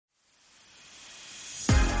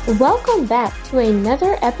Welcome back to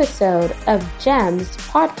another episode of GEMS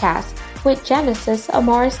podcast with Genesis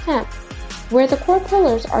Amaris Kemp, where the core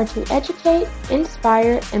pillars are to educate,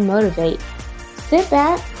 inspire, and motivate. Sit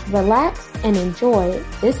back, relax, and enjoy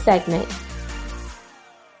this segment.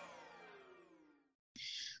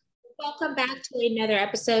 Welcome back to another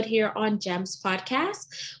episode here on GEMS podcast.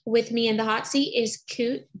 With me in the hot seat is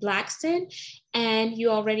Coot Blackston, and you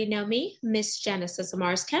already know me, Miss Genesis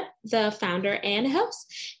Amaris Kemp, the founder and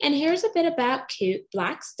host. And here's a bit about Coot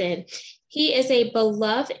Blackston. He is a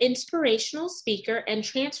beloved inspirational speaker and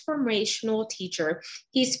transformational teacher.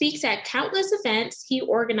 He speaks at countless events he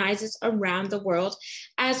organizes around the world,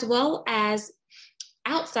 as well as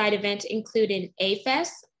outside events including AFES,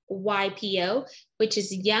 YPO, which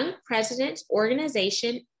is Young Presidents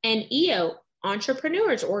Organization, and EO,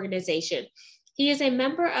 Entrepreneurs Organization. He is a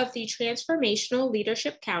member of the Transformational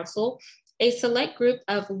Leadership Council, a select group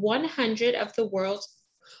of 100 of the world's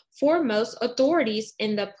foremost authorities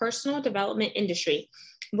in the personal development industry,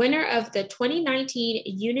 winner of the 2019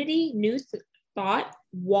 Unity New Thought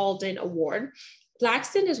Walden Award.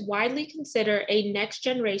 Blackston is widely considered a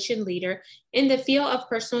next-generation leader in the field of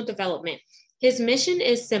personal development. His mission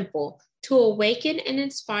is simple: to awaken and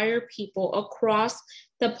inspire people across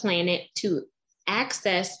the planet to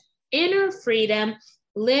access inner freedom,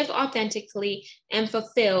 live authentically, and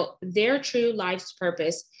fulfill their true life's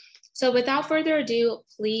purpose. So without further ado,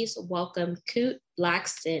 please welcome Coot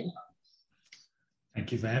Blackston.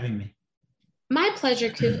 Thank you for having me. My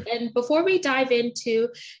pleasure, Coot. And before we dive into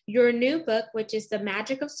your new book, which is The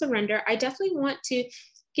Magic of Surrender, I definitely want to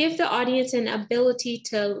give the audience an ability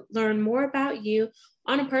to learn more about you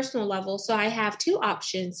on a personal level. So I have two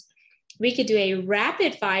options. We could do a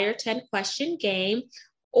rapid fire 10-question game,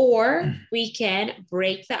 or we can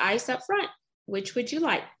break the ice up front. Which would you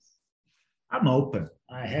like? I'm open.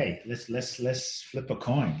 Hey, let's flip a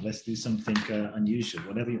coin. Let's do something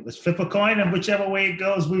unusual. Let's flip a coin, and whichever way it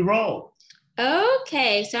goes, we roll.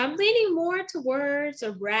 Okay, so I'm leaning more towards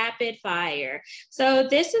a rapid fire. So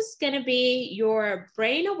this is going to be your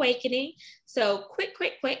brain awakening. So quick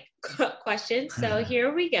questions. So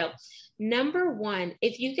here we go. Number one,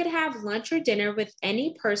 if you could have lunch or dinner with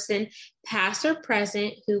any person, past or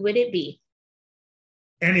present, who would it be?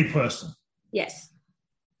 Any person? Yes.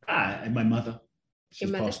 And my mother.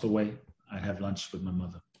 She's passed away. I'd have lunch with my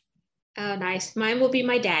mother. Oh, nice. Mine will be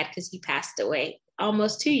my dad because he passed away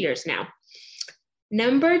almost 2 years now.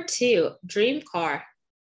 Number two, dream car.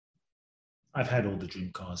 I've had all the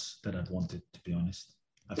dream cars that I've wanted, to be honest.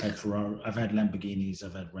 I've had Ferrari, I've had Lamborghinis,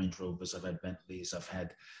 I've had Range Rovers, I've had Bentleys, I've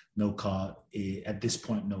had no car. At this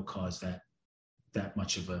point, no car's that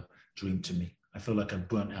much of a dream to me. I feel like I've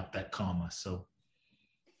burnt out that karma, so.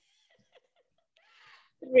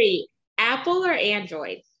 Three, Apple or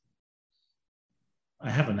Android? I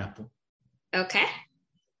have an Apple. Okay.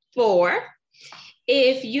 Four,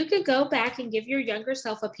 if you could go back and give your younger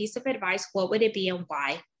self a piece of advice, what would it be and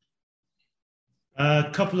why?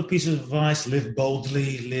 A couple of pieces of advice: live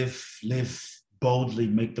boldly, live boldly,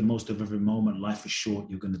 make the most of every moment. Life is short,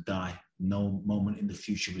 you're going to die. No moment in the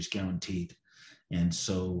future is guaranteed. And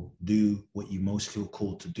so do what you most feel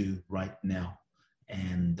called to do right now.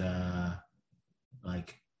 And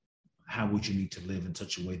how would you need to live in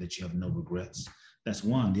such a way that you have no regrets? That's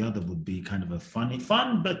one. The other would be kind of a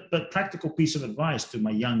fun but practical piece of advice to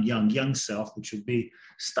my young self, which would be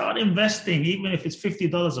start investing, even if it's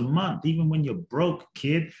 $50 a month. Even when you're broke,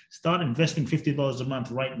 kid, start investing $50 a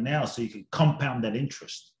month right now so you can compound that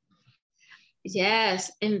interest.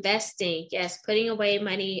 Yes, investing. Yes, putting away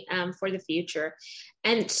money for the future,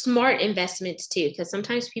 and smart investments too, because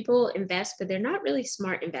sometimes people invest, but they're not really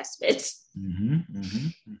smart investments.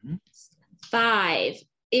 Five,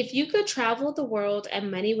 if you could travel the world and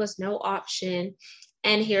money was no option,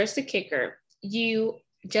 and here's the kicker, you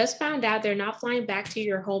just found out they're not flying back to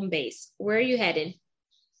your home base, where are you heading?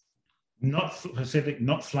 Not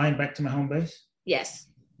flying back to my home base? Yes.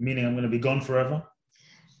 Meaning I'm going to be gone forever?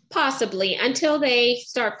 Possibly, until they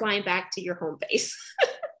start flying back to your home base.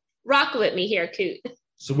 Rock with me here, Coot.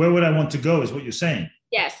 So where would I want to go is what you're saying?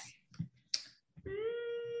 Yes.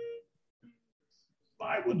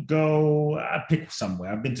 I would go, I'd pick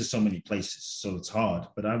somewhere. I've been to so many places, so it's hard.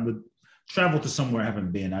 But I would travel to somewhere I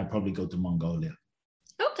haven't been. I'd probably go to Mongolia.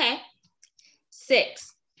 Okay.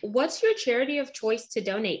 6, what's your charity of choice to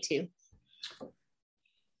donate to?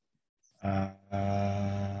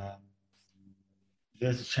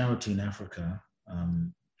 There's a charity in Africa.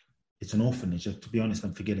 It's an orphanage. To be honest,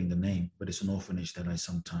 I'm forgetting the name, but it's an orphanage that I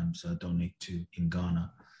sometimes donate to in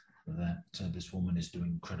Ghana. That this woman is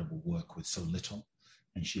doing incredible work with so little.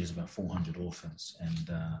 and she has about 400 orphans, and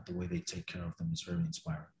the way they take care of them is very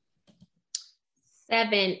inspiring.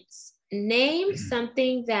 7, name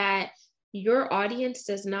something that your audience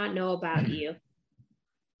does not know about you.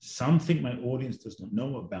 Something my audience does not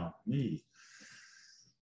know about me.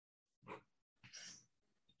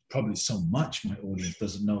 Probably so much my audience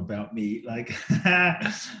doesn't know about me. Like,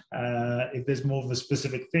 if there's more of a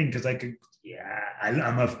specific thing, because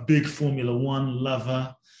I'm a big Formula One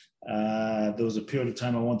lover. There was a period of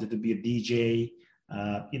time I wanted to be a DJ,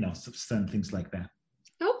 certain things like that.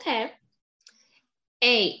 Okay.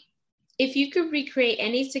 8, if you could recreate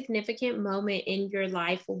any significant moment in your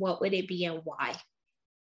life, what would it be and why?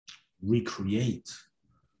 Recreate.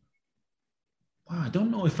 Wow, I don't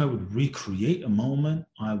know if I would recreate a moment.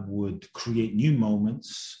 I would create new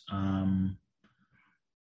moments. I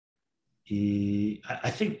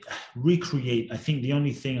think recreate, I think the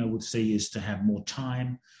only thing I would say is to have more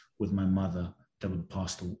time with my mother that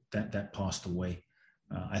passed away.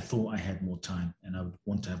 I thought I had more time, and I would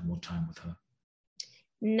want to have more time with her.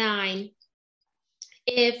 9,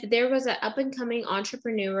 if there was an up-and-coming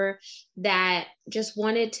entrepreneur that just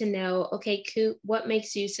wanted to know, okay, Coot, what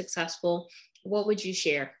makes you successful? What would you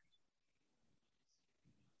share?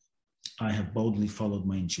 I have boldly followed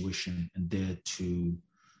my intuition and dared to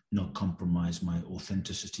not compromise my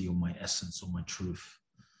authenticity or my essence or my truth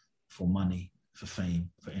for money, for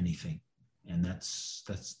fame, for anything. And that's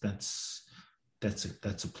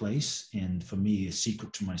a place. And for me, a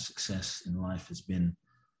secret to my success in life has been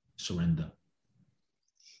surrender.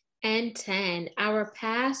 And 10, our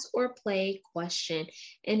pass or play question.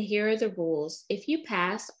 And here are the rules. If you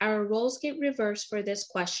pass, our roles get reversed for this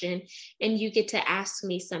question, and you get to ask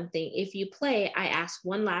me something. If you play, I ask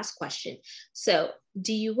one last question. So,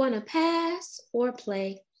 do you want to pass or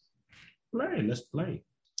play? Play, let's play.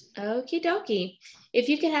 Okie dokie. If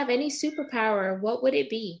you could have any superpower, what would it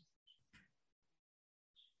be?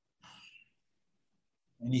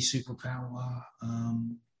 Any superpower?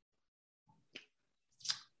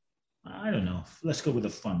 I don't know. Let's go with a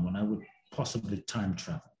fun one. I would possibly time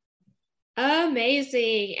travel.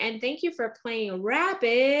 Amazing. And thank you for playing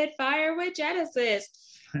Rapid Fire with Genesis.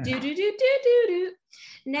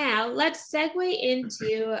 Now, let's segue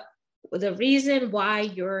into the reason why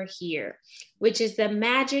you're here, which is the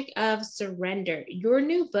magic of surrender, your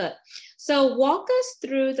new book. So walk us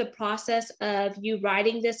through the process of you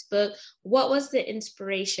writing this book. What was the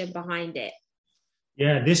inspiration behind it?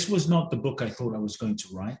 Yeah, this was not the book I thought I was going to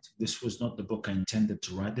write. This was not the book I intended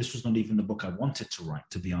to write. This was not even the book I wanted to write,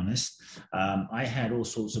 to be honest. I had all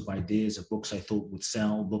sorts of ideas of books I thought would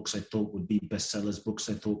sell, books I thought would be bestsellers, books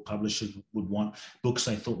I thought publishers would want, books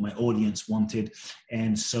I thought my audience wanted.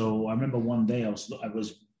 And so I remember one day I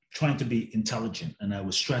was trying to be intelligent, and I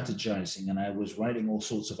was strategizing, and I was writing all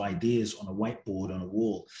sorts of ideas on a whiteboard on a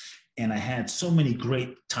wall. And I had so many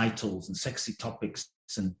great titles and sexy topics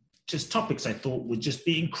and just topics I thought would just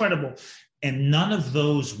be incredible. And none of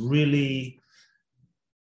those were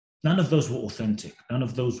authentic. None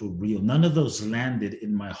of those were real. None of those landed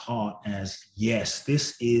in my heart as, yes,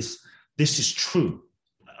 this is true.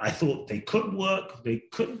 I thought they could work. They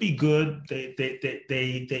could be good.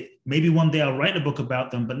 They maybe one day I'll write a book about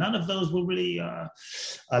them, but none of those were really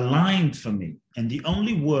aligned for me. And the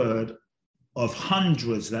only word of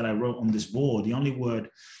hundreds that I wrote on this board, the only word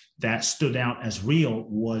that stood out as real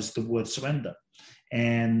was the word surrender.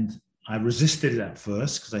 And I resisted it at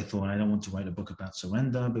first because I thought, I don't want to write a book about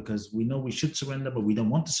surrender, because we know we should surrender, but we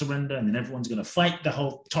don't want to surrender. And then everyone's going to fight the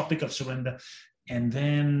whole topic of surrender. And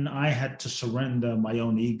then I had to surrender my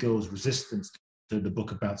own ego's resistance to the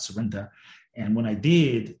book about surrender. And when I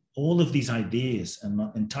did, all of these ideas and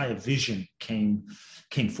my entire vision came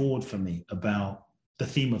forward for me about the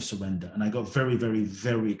theme of surrender. And I got very, very,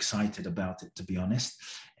 very excited about it, to be honest.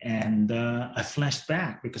 And I flashed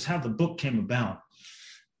back, because how the book came about,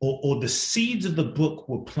 or the seeds of the book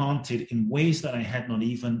were planted in ways that I had not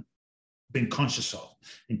even been conscious of.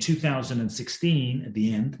 In 2016, at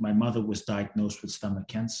the end, my mother was diagnosed with stomach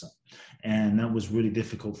cancer. And that was really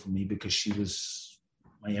difficult for me, because she was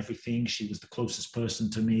my everything. She was the closest person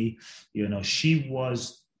to me. You know, she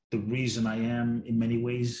was the reason I am, in many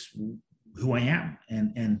ways, who I am.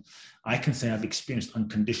 And I can say I've experienced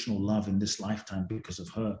unconditional love in this lifetime because of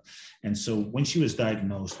her. And so when she was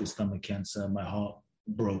diagnosed with stomach cancer, my heart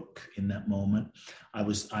broke in that moment.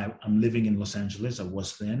 I'm living in Los Angeles. I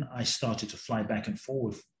was then. I started to fly back and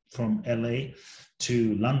forth from LA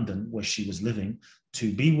to London, where she was living,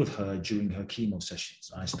 to be with her during her chemo sessions.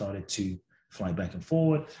 I started to fly back and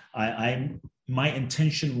forward. My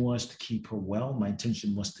intention was to keep her well. My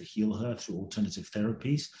intention was to heal her through alternative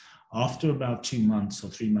therapies. After about 2 months or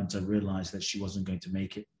 3 months, I realized that she wasn't going to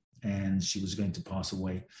make it and she was going to pass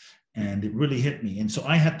away. And it really hit me. And so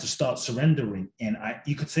I had to start surrendering. And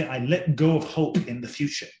you could say I let go of hope in the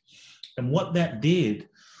future. And what that did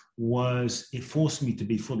was it forced me to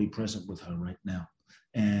be fully present with her right now.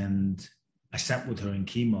 And I sat with her in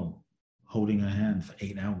chemo, holding her hand for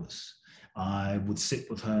 8 hours. I would sit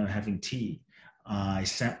with her having tea. I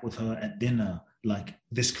sat with her at dinner, like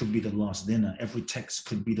this could be the last dinner. Every text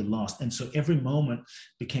could be the last. And so every moment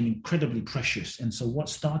became incredibly precious. And so what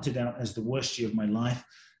started out as the worst year of my life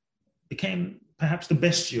became perhaps the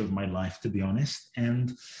best year of my life, to be honest.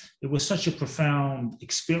 And it was such a profound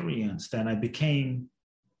experience that I became,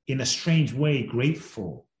 in a strange way,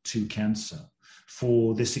 grateful to cancer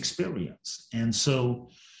for this experience. And so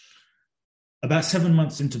about 7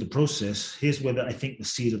 months into the process, here's where I think the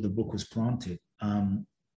seed of the book was planted.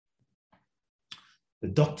 The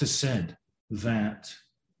doctor said that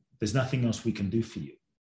there's nothing else we can do for you.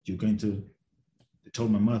 They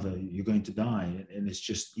told my mother, you're going to die. And it's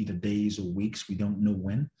just either days or weeks. We don't know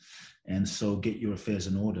when. And so get your affairs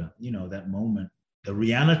in order. You know, that moment, the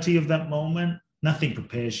reality of that moment, nothing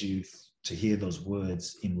prepares you to hear those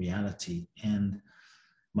words in reality. And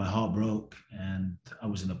my heart broke, and I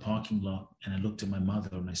was in a parking lot, and I looked at my mother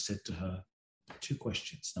and I said to her 2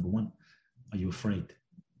 questions. Number 1, are you afraid?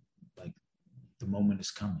 Like, the moment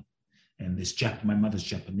is coming. And my mother's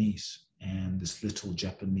Japanese, and this little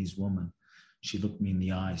Japanese woman, she looked me in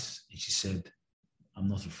the eyes and she said, I'm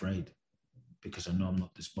not afraid, because I know I'm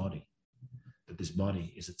not this body, that this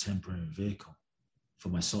body is a temporary vehicle for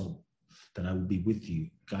my soul, that I will be with you,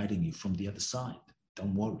 guiding you from the other side.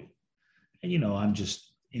 Don't worry. And, you know, I'm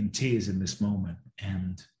just in tears in this moment.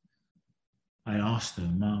 And I asked her,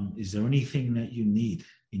 Mom, is there anything that you need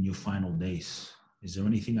in your final days? Is there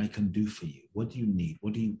anything I can do for you? What do you need?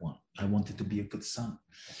 What do you want? I wanted to be a good son.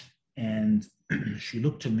 And she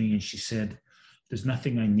looked at me and she said, there's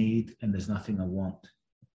nothing I need and there's nothing I want.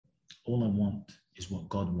 All I want is what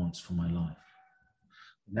God wants for my life.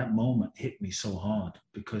 And that moment hit me so hard,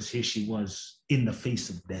 because here she was in the face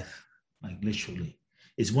of death, like literally.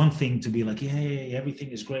 It's one thing to be like, hey, everything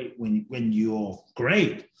is great when you're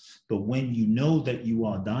great, but when you know that you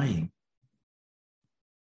are dying,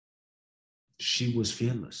 she was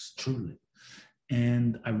fearless, truly.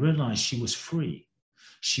 And I realized she was free.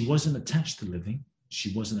 She wasn't attached to living.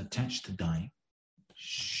 She wasn't attached to dying.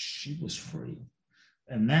 She was free.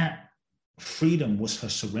 And that freedom was her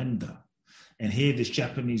surrender. And here, this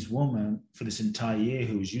Japanese woman, for this entire year,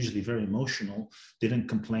 who was usually very emotional, didn't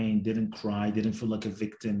complain, didn't cry, didn't feel like a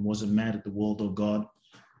victim, wasn't mad at the world or God.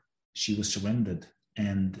 She was surrendered.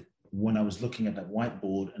 And when I was looking at that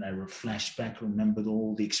whiteboard and I flashed back, remembered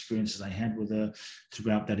all the experiences I had with her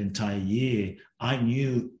throughout that entire year, I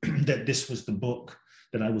knew that this was the book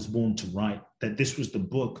that I was born to write, that this was the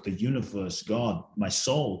book, the universe, God, my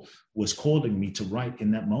soul was calling me to write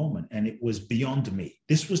in that moment. And it was beyond me.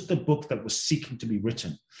 This was the book that was seeking to be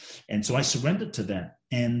written. And so I surrendered to that.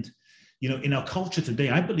 And, you know, in our culture today,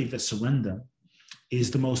 I believe that surrender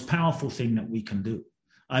is the most powerful thing that we can do.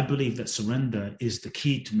 I believe that surrender is the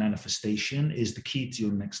key to manifestation, is the key to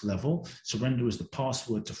your next level. Surrender is the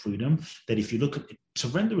password to freedom. That if you look at it,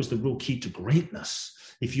 surrender is the real key to greatness.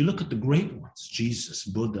 If you look at the great ones, Jesus,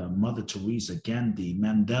 Buddha, Mother Teresa, Gandhi,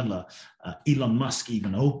 Mandela, Elon Musk,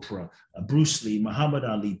 even Oprah, Bruce Lee, Muhammad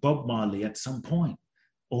Ali, Bob Marley, at some point,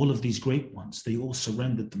 all of these great ones, they all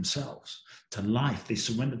surrendered themselves to life. They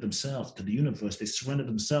surrendered themselves to the universe. They surrendered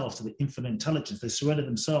themselves to the infinite intelligence. They surrendered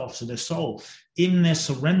themselves to their soul. In their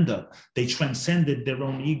surrender, they transcended their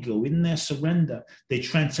own ego. In their surrender, they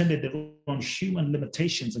transcended their own human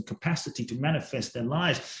limitations and capacity to manifest their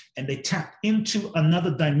lives. And they tapped into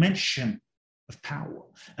another dimension of power,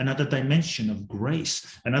 another dimension of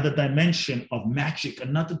grace, another dimension of magic,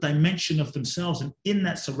 another dimension of themselves. And in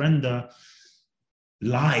that surrender,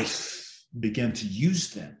 life began to use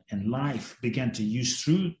them, and life began to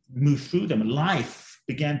move through them. Life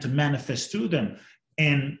began to manifest through them,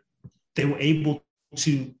 and they were able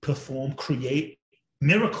to perform, create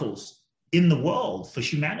miracles in the world for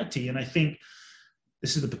humanity. And I think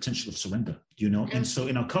this is the potential of surrender, you know? And so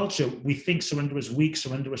in our culture, we think surrender is weak,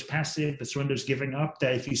 surrender is passive, that surrender is giving up,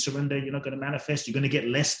 that if you surrender, you're not going to manifest, you're going to get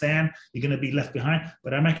less than, you're going to be left behind.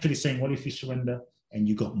 But I'm actually saying, what if you surrender and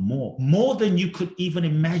you got more than you could even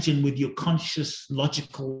imagine with your conscious,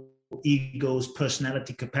 logical ego's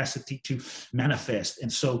personality capacity to manifest?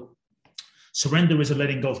 And so surrender is a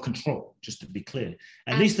letting go of control, just to be clear.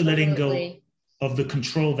 At least the letting go of the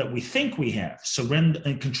control that we think we have. Surrender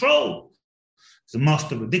and control. the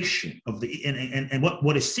master addiction of the, and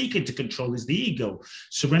what is seeking to control is the ego.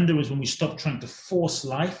 Surrender is when we stop trying to force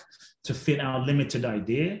life to fit our limited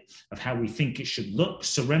idea of how we think it should look.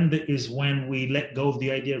 Surrender is when we let go of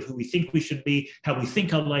the idea of who we think we should be, how we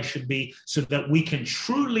think our life should be, so that we can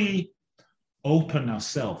truly open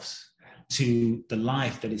ourselves to the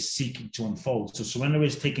life that is seeking to unfold. So surrender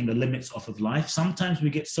is taking the limits off of life. Sometimes we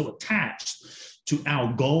get so attached to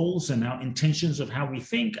our goals and our intentions of how we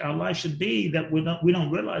think our life should be that we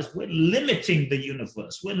don't realize we're limiting the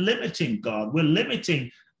universe, we're limiting God, we're limiting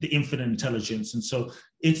the infinite intelligence. And so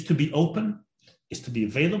it's to be open, it's to be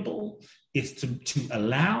available, it's to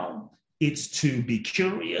allow, it's to be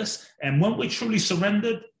curious. And when we're truly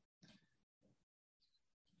surrendered,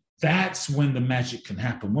 that's when the magic can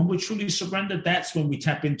happen. When we're truly surrendered, that's when we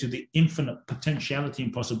tap into the infinite potentiality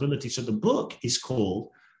and possibility. So the book is called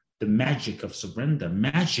The Magic of Surrender.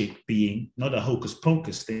 Magic being not a hocus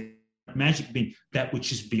pocus thing, magic being that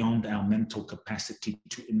which is beyond our mental capacity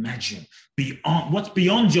to imagine, beyond what's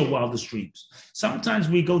beyond your wildest dreams. Sometimes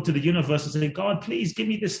we go to the universe and say, God, please give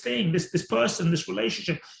me this thing, this person, this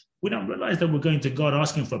relationship. We don't realize that we're going to God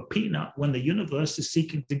asking for a peanut when the universe is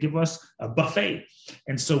seeking to give us a buffet.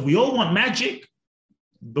 And so we all want magic,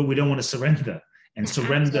 but we don't want to surrender. And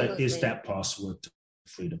surrender Absolutely. Is that password to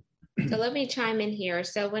freedom. So let me chime in here.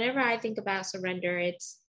 So whenever I think about surrender,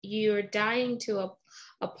 it's you're dying to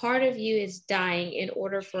a part of you is dying in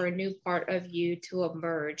order for a new part of you to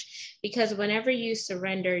emerge. Because whenever you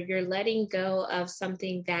surrender, you're letting go of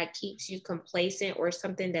something that keeps you complacent or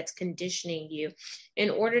something that's conditioning you in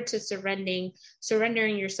order to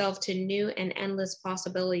surrendering yourself to new and endless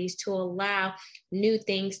possibilities to allow new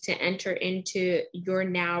things to enter into your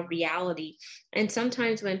now reality. And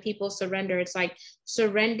sometimes when people surrender, it's like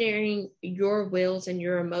surrendering your wills and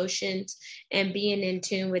your emotions and being in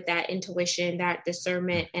tune with that intuition, that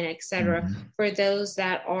discernment, and etc. for those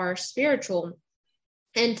that are spiritual.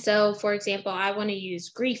 And so, for example, I want to use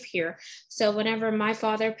grief here. So whenever my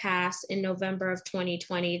father passed in November of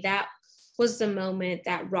 2020, that was the moment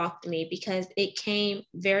that rocked me because it came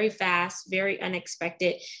very fast, very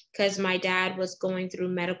unexpected, because my dad was going through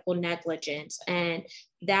medical negligence. And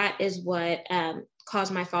that is what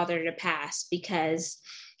caused my father to pass, because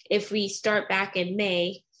if we start back in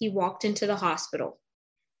May, he walked into the hospital.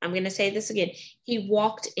 I'm going to say this again. He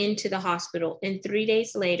walked into the hospital, and 3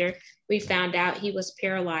 days later, we found out he was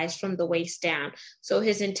paralyzed from the waist down. So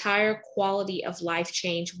his entire quality of life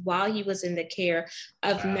changed while he was in the care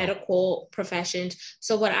of medical professions.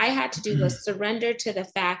 So what I had to do was surrender to the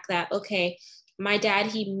fact that, okay, my dad,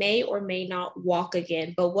 he may or may not walk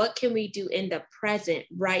again, but what can we do in the present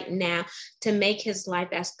right now to make his life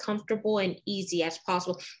as comfortable and easy as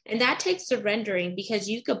possible? And that takes surrendering, because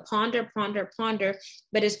you could ponder,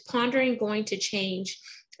 but is pondering going to change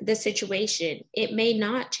the situation? It may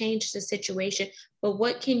not change the situation, but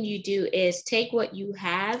what can you do is take what you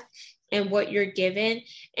have and what you're given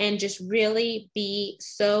and just really be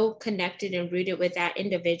so connected and rooted with that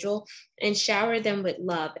individual and shower them with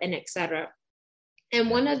love and etc. And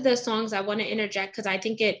one of the songs I want to interject, because I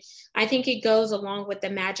think it goes along with the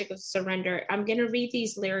magic of surrender. I'm going to read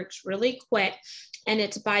these lyrics really quick, and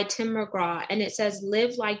it's by Tim McGraw, and it says,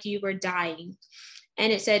 "Live like you were dying."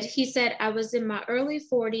 And he said, "I was in my early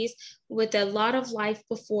 40s with a lot of life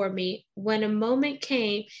before me when a moment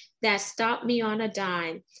came that stopped me on a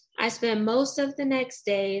dime. I spent most of the next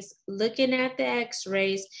days looking at the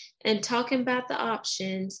x-rays and talking about the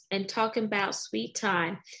options and talking about sweet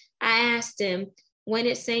time. I asked him, when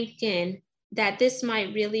it sank in, that this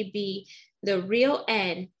might really be the real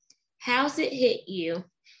end. How's it hit you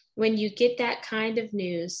when you get that kind of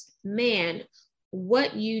news? Man,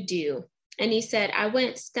 what you do?" And he said, "I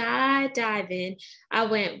went skydiving. I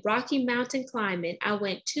went Rocky Mountain climbing. I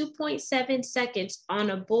went 2.7 seconds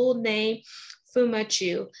on a bull named Fu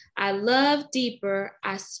Manchu. I loved deeper.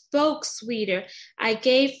 I spoke sweeter. I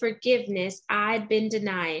gave forgiveness I'd been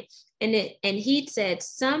denying." And he'd said,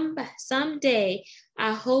 someday,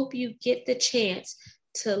 I hope you get the chance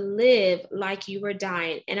to live like you were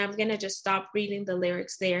dying. And I'm going to just stop reading the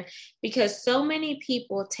lyrics there, because so many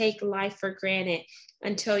people take life for granted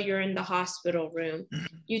until you're in the hospital room.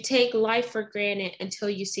 You take life for granted until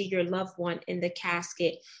you see your loved one in the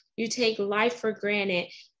casket. You take life for granted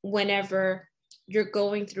whenever you're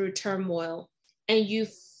going through turmoil, and you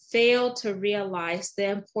fail to realize the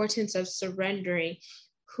importance of surrendering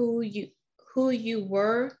who you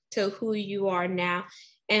were to who you are now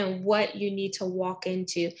and what you need to walk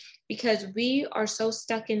into, because we are so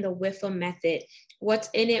stuck in the WIFA method. What's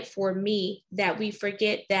in it for me, that we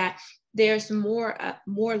forget that there's more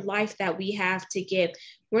life that we have to give.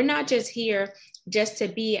 We're not just here just to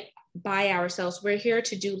be by ourselves. We're here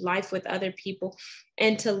to do life with other people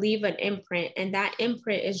and to leave an imprint. And that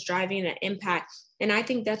imprint is driving an impact. And I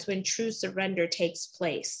think that's when true surrender takes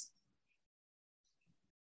place.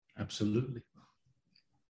 Absolutely.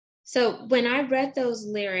 So when I read those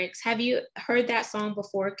lyrics, have you heard that song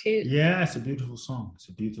before, Coot? Yeah, it's a beautiful song. It's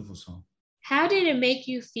a beautiful song. How did it make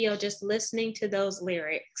you feel just listening to those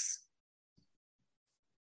lyrics?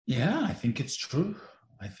 Yeah, I think it's true.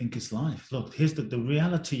 I think it's life. Look, here's the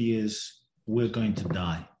reality is we're going to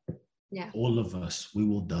die. Yeah. All of us, we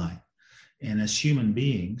will die. And as human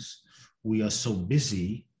beings, we are so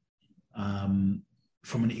busy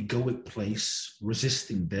from an egoic place,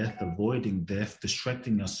 resisting death, avoiding death,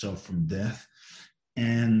 distracting ourselves from death.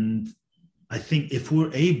 And I think if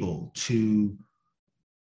we're able to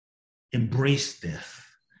embrace death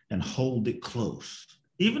and hold it close,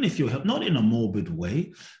 even if you're not in a morbid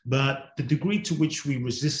way, but the degree to which we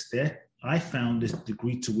resist death, I found is the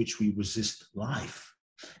degree to which we resist life.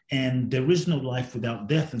 And there is no life without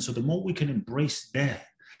death. And so the more we can embrace death,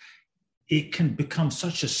 it can become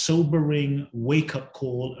such a sobering wake-up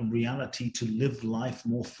call and reality to live life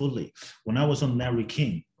more fully. When I was on Larry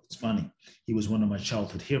King, it's funny, he was one of my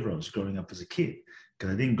childhood heroes growing up as a kid,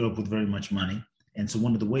 because I didn't grow up with very much money. And so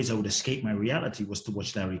one of the ways I would escape my reality was to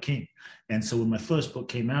watch Larry King. And so when my first book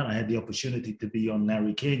came out, I had the opportunity to be on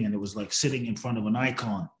Larry King, and it was like sitting in front of an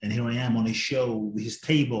icon. And here I am on his show, his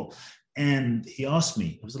table. And he asked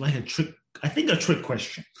me, it was like a trick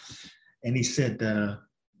question. And he said,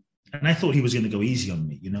 and I thought he was going to go easy on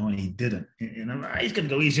me, and he didn't. And I'm like, he's going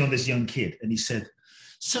to go easy on this young kid. And he said,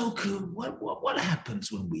 so Coot, what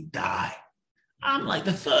happens when we die? I'm like,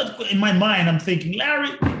 in my mind, I'm thinking, Larry,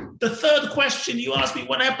 the third question you asked me,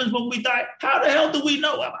 what happens when we die? How the hell do we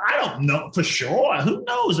know? I don't know for sure. Who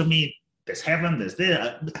knows? I mean, there's heaven, there's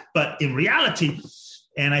there. But in reality,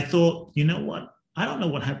 and I thought, you know what? I don't know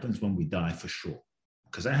what happens when we die for sure,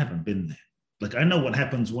 because I haven't been there. Like, I know what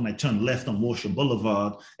happens when I turn left on Washer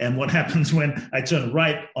Boulevard and what happens when I turn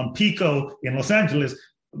right on Pico in Los Angeles,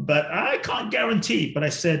 but I can't guarantee. But I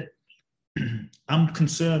said, I'm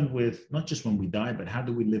concerned with not just when we die, but how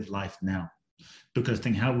do we live life now? Because I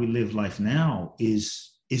think how we live life now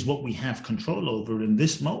is what we have control over in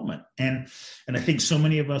this moment. And I think so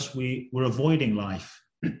many of us, we're avoiding life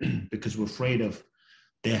because we're afraid of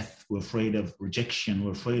death, we're afraid of rejection,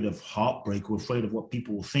 we're afraid of heartbreak, we're afraid of what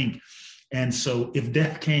people will think. And so if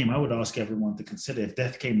death came, I would ask everyone to consider, if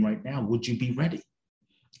death came right now, would you be ready?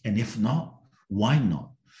 And if not, why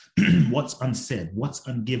not? What's unsaid? What's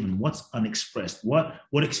ungiven? What's unexpressed? What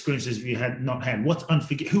experiences have you not had? What's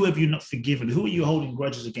unforgiven? Who have you not forgiven? Who are you holding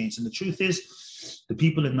grudges against? And the truth is, the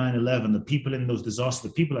people in 9/11, the people in those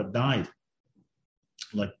disasters, the people that died,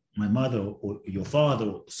 like my mother or your father,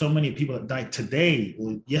 or so many people that died today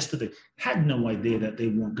or yesterday, had no idea that they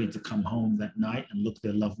weren't going to come home that night and look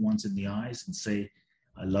their loved ones in the eyes and say,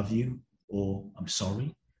 I love you, or I'm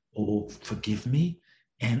sorry, or forgive me.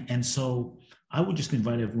 And so I would just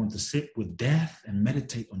invite everyone to sit with death and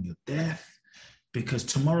meditate on your death, because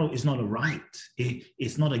tomorrow is not a right.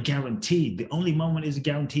 It's not a guarantee. The only moment is a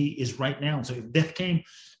guarantee is right now. So if death came,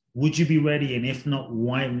 would you be ready? And if not,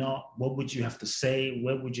 why not? What would you have to say?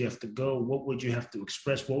 Where would you have to go? What would you have to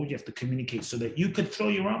express? What would you have to communicate so that you could throw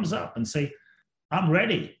your arms up and say, I'm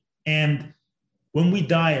ready? And when we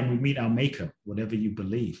die and we meet our maker, whatever you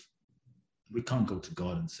believe, we can't go to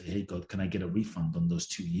God and say, hey, God, can I get a refund on those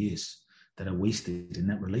 2 years that I wasted in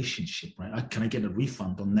that relationship, right? Can I get a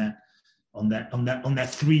refund on that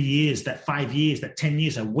 3 years, that 5 years, that 10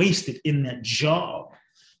 years I wasted in that job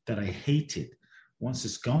that I hated? Once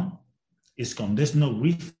it's gone, it's gone. There's no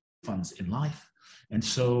refunds in life. And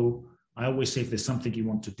so I always say, if there's something you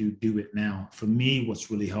want to do it now. For me,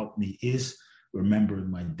 what's really helped me is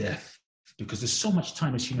remembering my death, because there's so much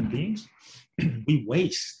time as human beings we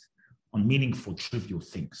waste on meaningful, trivial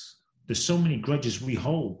things. There's so many grudges we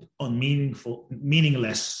hold on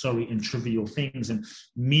meaningless, and trivial things and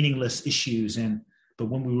meaningless issues. But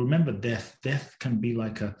when we remember death can be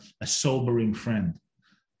like a sobering friend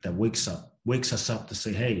that wakes us up to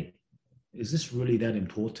say, hey, is this really that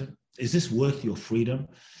important? Is this worth your freedom?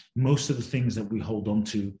 Most of the things that we hold on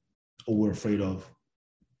to or we're afraid of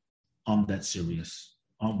aren't that serious,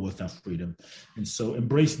 aren't worth our freedom. And so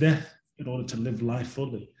embrace death in order to live life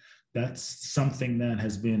fully. That's something that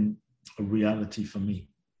has been a reality for me,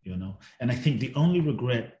 And I think the only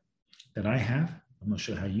regret that I have, I'm not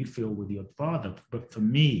sure how you feel with your father, but for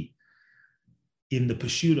me, in the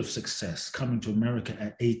pursuit of success, coming to America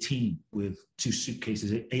at 18 with 2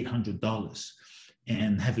 suitcases, $800,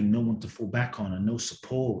 and having no one to fall back on and no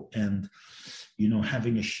support. And,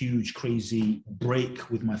 having a huge, crazy break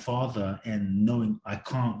with my father and knowing I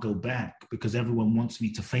can't go back because everyone wants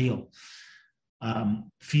me to fail,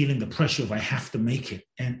 feeling the pressure of I have to make it.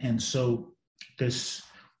 And so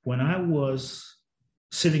when I was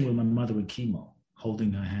sitting with my mother in chemo,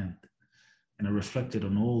 holding her hand, and I reflected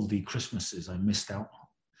on all the Christmases I missed out on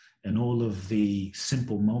and all of the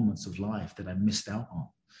simple moments of life that I missed out on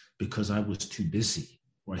because I was too busy,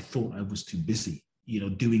 or I thought I was too busy,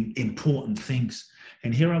 doing important things.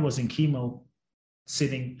 And here I was in chemo,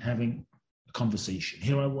 sitting, having a conversation.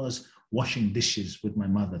 Here I was washing dishes with my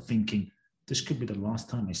mother, thinking, this could be the last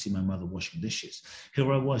time I see my mother washing dishes.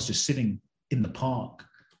 Here I was just sitting in the park,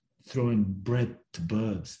 throwing bread to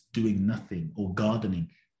birds, doing nothing, or gardening.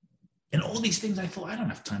 And all these things, I thought, I don't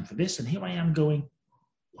have time for this. And here I am going,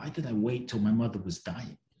 why did I wait till my mother was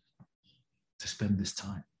dying to spend this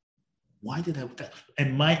time? Why did I?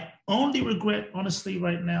 And my only regret, honestly,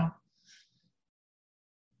 right now,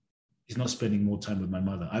 is not spending more time with my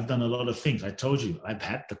mother. I've done a lot of things. I told you, I've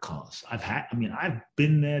had the cars. I've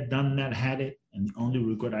been there, done that, had it. And the only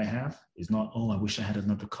regret I have is not, I wish I had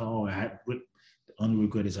another car. The only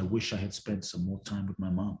regret is I wish I had spent some more time with my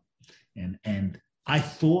mom. And I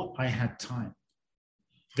thought I had time.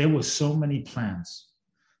 There were so many plans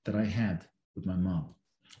that I had with my mom.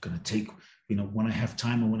 I'm going to take, when I have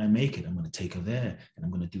time and when I make it, I'm going to take her there and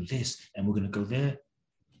I'm going to do this and we're going to go there.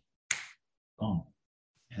 Gone.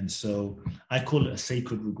 And so I call it a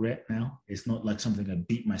sacred regret now. It's not like something I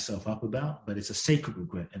beat myself up about, but it's a sacred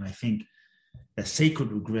regret. And I think that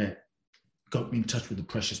sacred regret got me in touch with the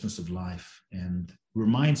preciousness of life and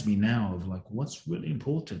reminds me now of like what's really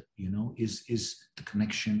important, is the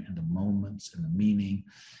connection and the moments and the meaning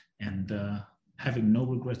and having no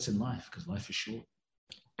regrets in life because life is short.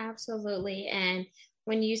 Absolutely. And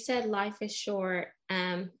when you said life is short,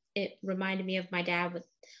 it reminded me of my dad with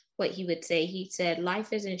what he would say. He said,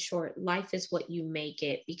 life isn't short. Life is what you make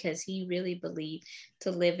it, because he really believed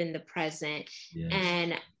to live in the present. Yes.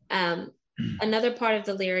 And another part of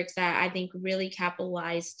the lyrics that I think really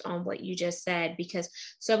capitalized on what you just said, because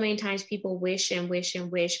so many times people wish and wish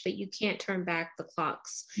and wish, but you can't turn back the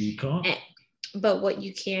clocks. You can't. But what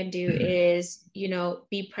you can do is,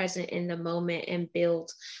 be present in the moment and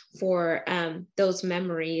build for those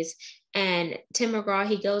memories. And Tim McGraw,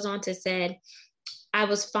 he goes on to say, I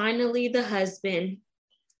was finally the husband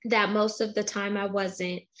that most of the time I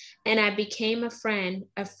wasn't. And I became a friend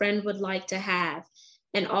would like to have.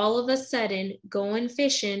 And all of a sudden, going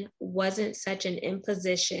fishing wasn't such an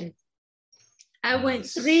imposition. I went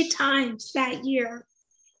 3 times that year.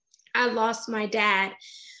 I lost my dad.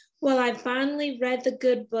 Well, I finally read the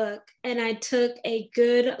good book and I took a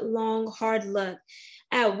good, long, hard look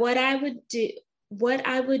at what I would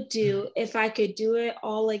do if I could do it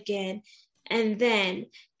all again. And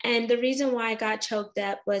the reason why I got choked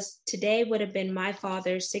up was today would have been my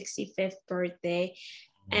father's 65th birthday.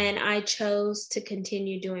 And I chose to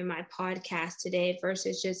continue doing my podcast today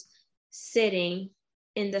versus just sitting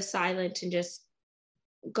in the silence and just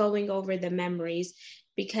going over the memories,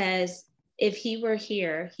 because if he were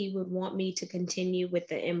here, he would want me to continue with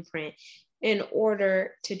the imprint in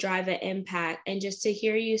order to drive an impact. And just to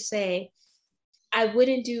hear you say, I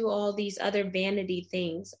wouldn't do all these other vanity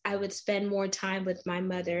things. I would spend more time with my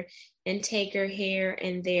mother and take her here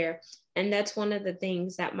and there. And that's one of the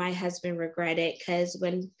things that my husband regretted, because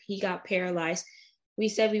when he got paralyzed, we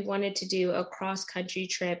said we wanted to do a cross-country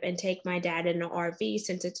trip and take my dad in an RV,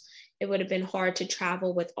 since it would have been hard to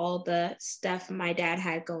travel with all the stuff my dad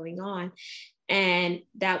had going on. And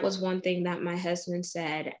that was one thing that my husband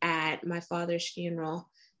said at my father's funeral.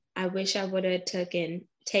 I wish I would have taken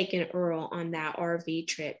Earl on that RV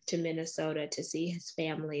trip to Minnesota to see his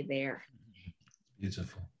family there.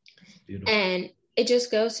 Beautiful. And it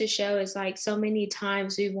just goes to show, it's like so many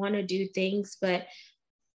times we want to do things, but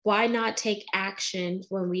why not take action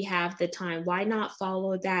when we have the time? Why not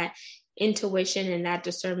follow that intuition and that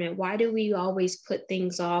discernment? Why do we always put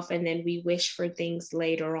things off and then we wish for things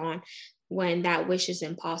later on when that wish is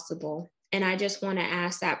impossible? And I just want to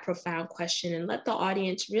ask that profound question and let the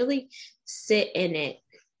audience really sit in it.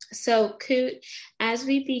 So, Coot, as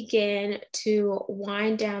we begin to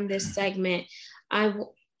wind down this segment,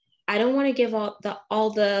 I don't want to give all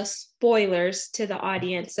the spoilers to the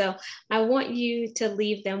audience. So I want you to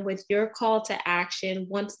leave them with your call to action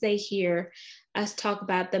once they hear us talk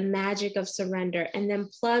about the magic of surrender, and then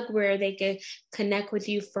plug where they can connect with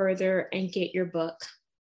you further and get your book.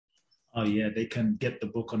 Oh, yeah, they can get the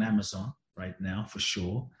book on Amazon right now for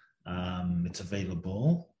sure. It's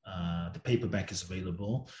available. The paperback is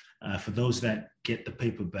available. For those that get the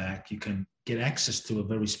paperback, you can get access to a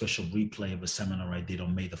very special replay of a seminar I did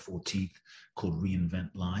on May the 14th called Reinvent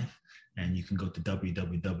Life. And you can go to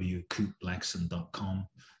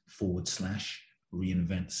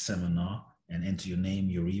www.cootblackson.com/reinvent seminar and enter your name,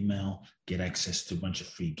 your email, get access to a bunch of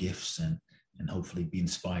free gifts and hopefully be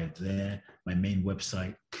inspired there. My main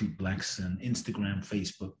website, Coot Blackson, Instagram,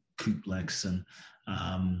 Facebook, Coot Blackson.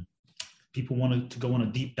 People want to go on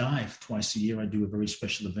a deep dive. Twice a year, I do a very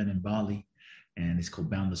special event in Bali, and it's called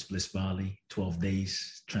Boundless Bliss Bali, 12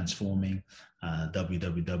 days transforming,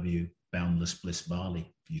 www.Boundless Bliss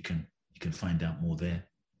Bali. You can find out more there.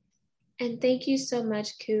 And thank you so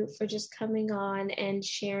much, Coot, for just coming on and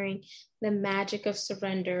sharing the magic of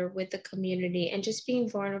surrender with the community and just being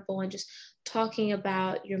vulnerable and just talking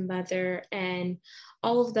about your mother and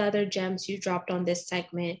all of the other gems you dropped on this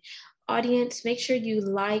segment. Audience, make sure you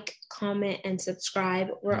like, comment, and subscribe.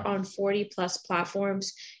 We're on 40 plus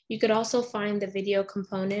platforms. You could also find the video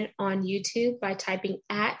component on YouTube by typing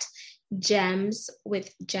 @Gems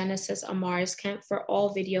with Genesis Amaris Kemp for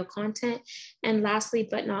all video content. And lastly,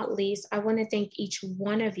 but not least, I want to thank each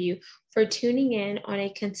one of you for tuning in on a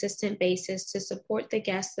consistent basis to support the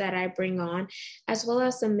guests that I bring on, as well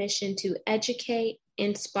as the mission to educate,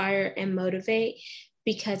 inspire, and motivate,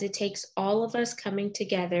 because it takes all of us coming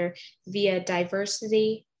together via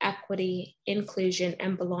diversity, equity, inclusion,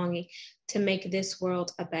 and belonging to make this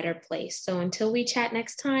world a better place. So until we chat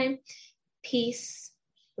next time, peace,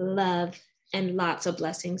 love, and lots of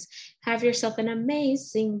blessings. Have yourself an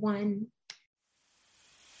amazing one.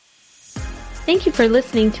 Thank you for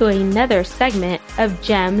listening to another segment of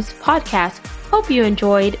GEMS Podcast. Hope you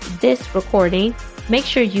enjoyed this recording. Make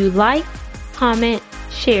sure you like, comment,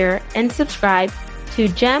 share, and subscribe to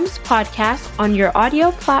GEMS Podcast on your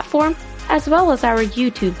audio platform, as well as our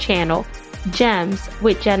YouTube channel, GEMS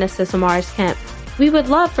with Genesis Amaris Kemp. We would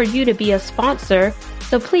love for you to be a sponsor,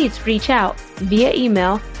 so please reach out via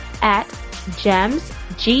email at GEMS,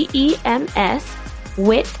 GEMS,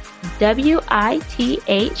 with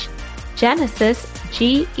WITH, Genesis,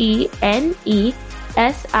 GENESIS,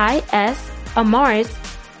 Amaris,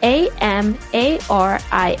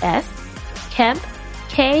 AMARIS, Kemp,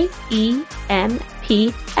 KEMP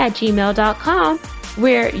 @gmail.com,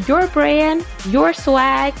 where your brand, your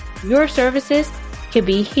swag, your services can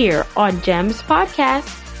be here on GEMS Podcast.